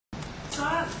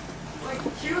sun, like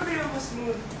Cupid on the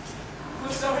moon,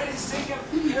 who's already sick of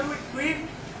every queen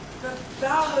that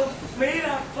thou hast made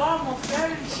a form of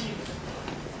fairy sheep.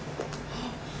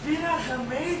 Be not her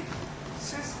maid,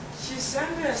 since she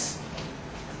sent us.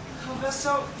 Her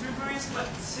vessel degrees but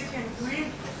sick and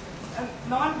green, and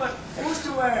none but fools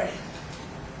to wear it.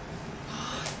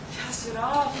 Cast it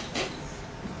off.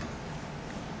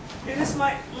 It is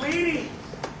my lady.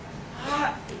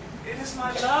 It is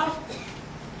my love.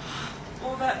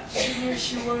 Oh, that she knew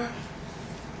she were.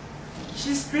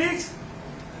 She speaks,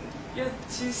 yet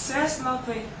she says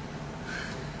nothing.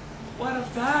 What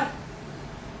of that?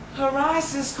 Her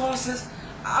eyes discourses,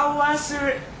 I'll answer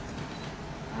it.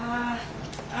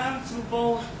 I'm too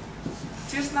bold.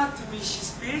 'Tis not to me she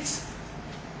speaks.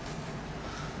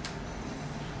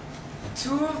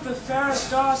 Two of the fairest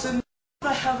stars in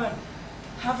the heaven,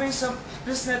 having some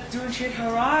business to entreat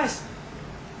her eyes,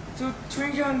 to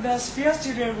twinkle in their spheres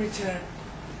to their return.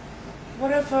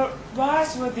 What if her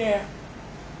eyes were there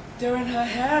in her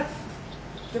head?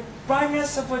 The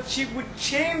brightness of her cheek would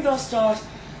shame those stars,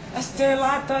 as they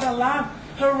lighted a lamp.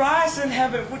 Her eyes in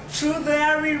heaven would through the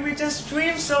airy regions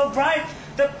stream so bright,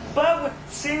 the bird would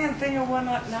sing and think of one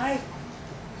at night.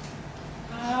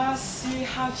 See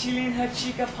how she leaned her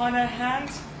cheek upon her hand.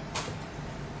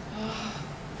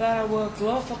 That I were a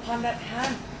glove upon that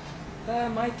hand, that I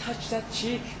might touch that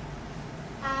cheek.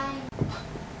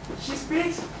 She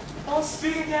speaks. Oh,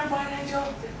 speak again, bright angel.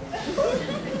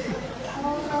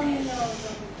 Oh, Romeo,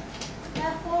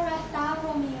 therefore art thou,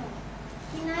 Romeo,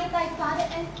 deny thy father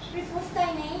and refuse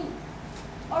thy name,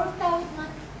 or thou wilt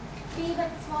not be but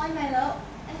spoil my love,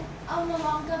 and I'll no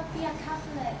longer be a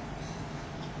Catholic.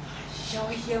 Shall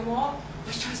we hear more?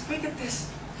 Let's try to speak of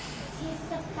this. It is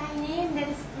thy name that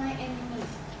is my enemy.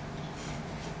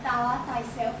 Thou art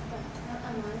thyself, but not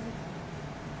a Montague.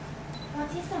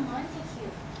 What is a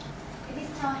Montague? It is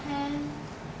no hand,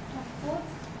 no foot,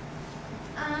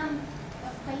 arm,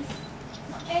 or face,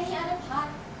 or any other part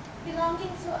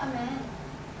belonging to a man,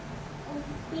 or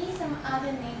be some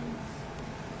other name.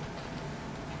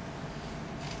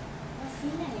 What's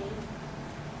in a name?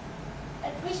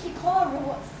 At which we call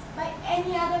rules by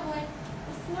any other word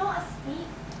is not a speak.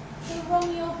 So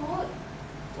Romeo would,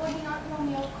 were he not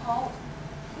Romeo called,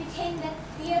 retain that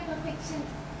dear perfection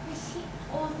which he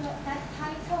owed that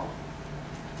title.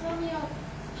 Romeo,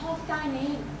 hold thy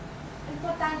name, and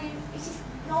for thy name which is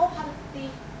no part of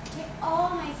thee, take all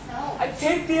myself. I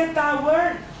take thee at thy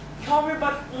word. Call me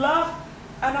but love,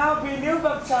 and I'll be new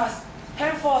baptized.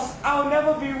 Henceforth, I'll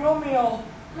never be Romeo.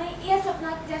 My ears have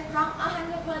not yet rung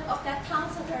 100 words of that tongue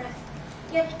Sathorn,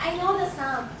 yet I know the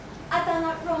sound. Art thou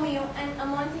not Romeo and a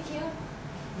Montague?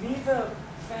 Neither,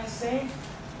 fair saint,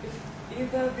 if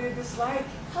either they dislike.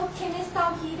 How canst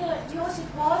thou hear yours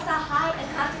with walls are high and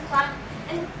hard to climb,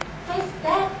 and face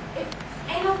that if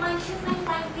any of mine should not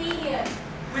find thee here?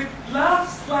 With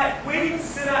love's like waiting to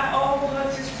sit at all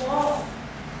religious wall.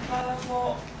 Father,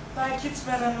 for thy kids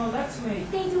better not let me.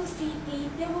 If they do see thee,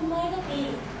 they will murder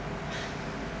thee.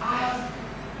 I have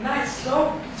night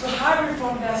slope to hide me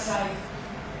from their sight.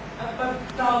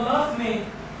 But thou love me.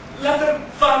 Let them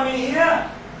find me here.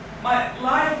 My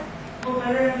life will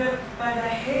better live by thy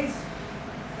hate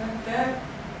than death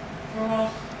for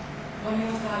one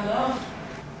of thy love.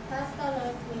 Thus thou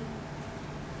loved me.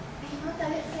 I know thou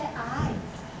wilt say I.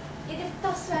 Yet if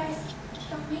thou swearest,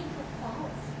 thou make it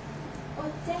false. O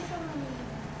gentle Romeo,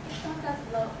 if thou dost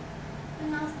love,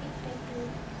 pronounce it faithfully.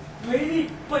 Lady,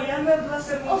 but yonder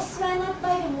blessed O swear not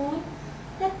by the moon,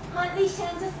 that monthly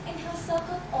chances in her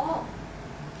circle all.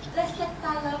 Lest that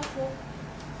thy love prove,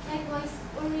 thy voice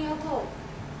unreal.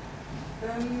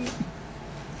 Then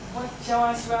what shall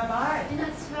I swear by? Do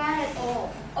not swear at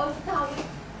all, or if thou wilt,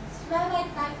 swear by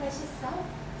thy precious self,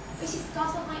 which is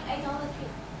cause of my idolatry,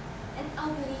 and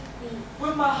I'll believe thee.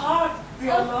 With my heart,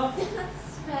 dear Oh, love. do not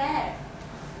swear.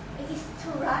 It is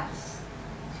too rash,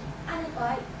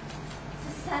 unadvised,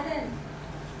 too sudden.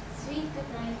 Sweet good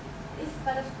night, this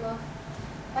bud of love,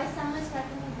 by summer's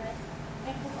ripening breath,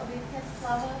 may prove oblivious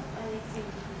flower or elixir.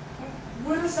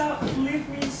 Wouldst thou leave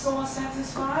me so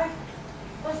unsatisfied?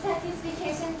 What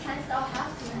satisfaction canst thou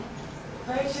have tonight?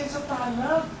 Patience of thy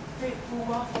love, faithful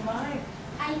one for mine.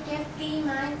 I gave thee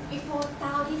mine before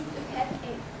thou didst look at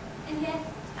it, and yet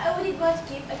I would it but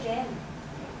give again.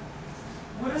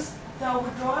 Wouldst thou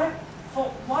withdraw it? For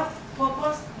what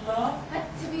purpose, love? But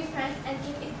to be friends and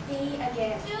give it thee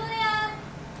again. Julia!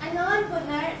 Anon, good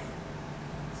nurse.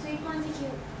 Sweet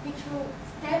Montague, be true,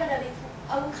 stay but a little,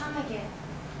 I will come again.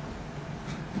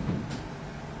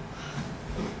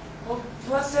 Oh,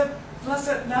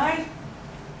 blessed night!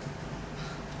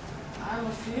 I am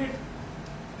afeard,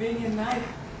 being in night.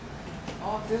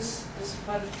 all this is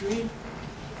but a dream.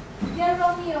 Dear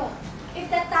Romeo, if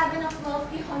that diamond of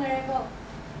love be honorable,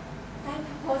 I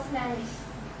propose marriage.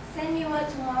 Send me word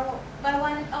tomorrow, but I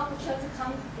want all the children to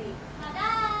come to thee.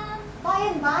 Madame! By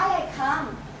and by I come,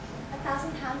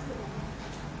 1,000 times to them.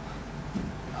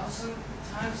 1,000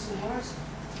 times worse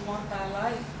to want thy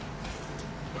life.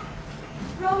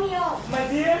 Romeo, My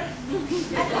dear,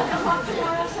 at 8 o'clock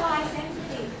tomorrow shall I send to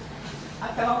thee.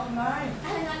 at the hour of 9.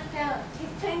 I will not fail.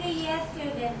 It's 20 years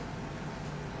till then.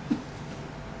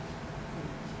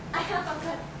 I have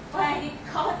forgot what I did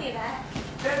call thee that.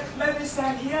 Then let me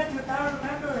stand here till thou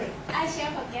remember it. I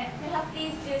shall forget. Perhaps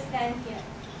thee still stand here,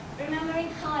 remembering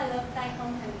how I love thy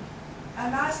company.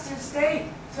 And I still stay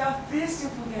till I feast to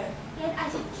forget. Yet I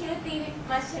should kill thee with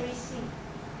much cherishing.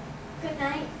 Good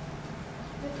night.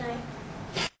 Good night.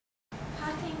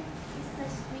 Parting is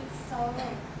such sweet sorrow,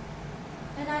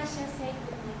 but I shall say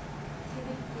good night till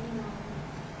it be known.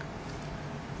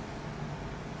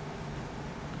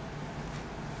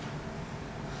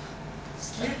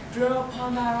 Sleep drill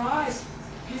upon thy eyes,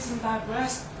 peace in thy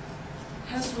breast.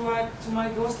 Hence write to my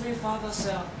ghostly father's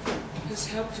cell, his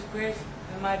help to crave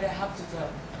and my help to tell.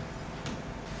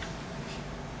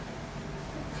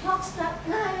 The clock struck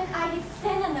 9 and I did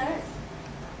send a nurse.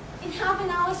 In half an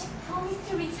hour she promised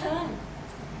to return.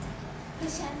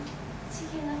 Perchance she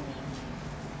cannot leave me.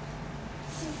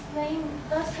 She's lame,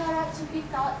 thus her up to be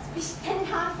thoughts, which 10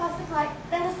 times faster flight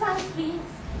than the sun's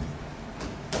beams.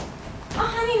 Oh,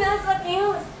 honey nurse, what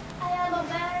news? I am a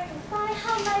married. I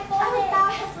have my bones. And thou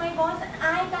hast my bones, and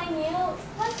I thy nails.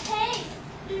 What case?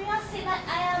 Do you not see that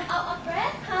I am out of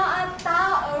breath? How art thou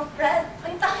out of breath?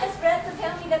 When thou hast breath to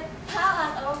tell me that thou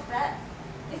art out of breath.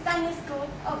 Is thy news good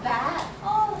or bad?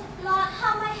 Oh, Lord,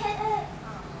 how my head aches.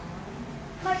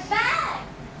 My back!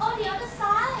 Oh, the other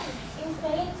side! In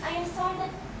faith, I am sorry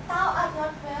that thou art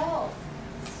not well.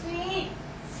 Sweet,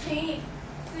 sweet,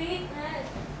 sweetness,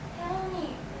 tell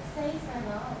me, says my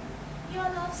love. Your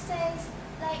love says,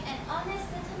 like an honest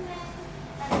gentleman,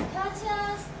 and a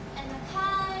courteous, and a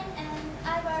kind, and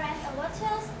I whereas a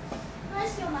virtuous.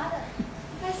 Where's your mother?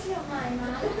 Where's your my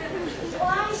mother?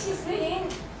 Why she's within?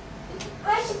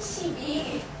 Where should she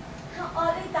be? How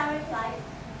oddly thou replies.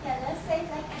 Your love says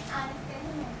like an honest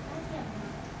gentleman. Where's your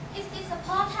mother? Is this a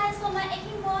podcast for my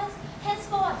aching bones?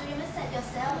 Henceforth, do you must set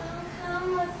yourself?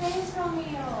 Come, what things,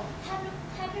 Romeo?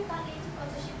 Have you got it?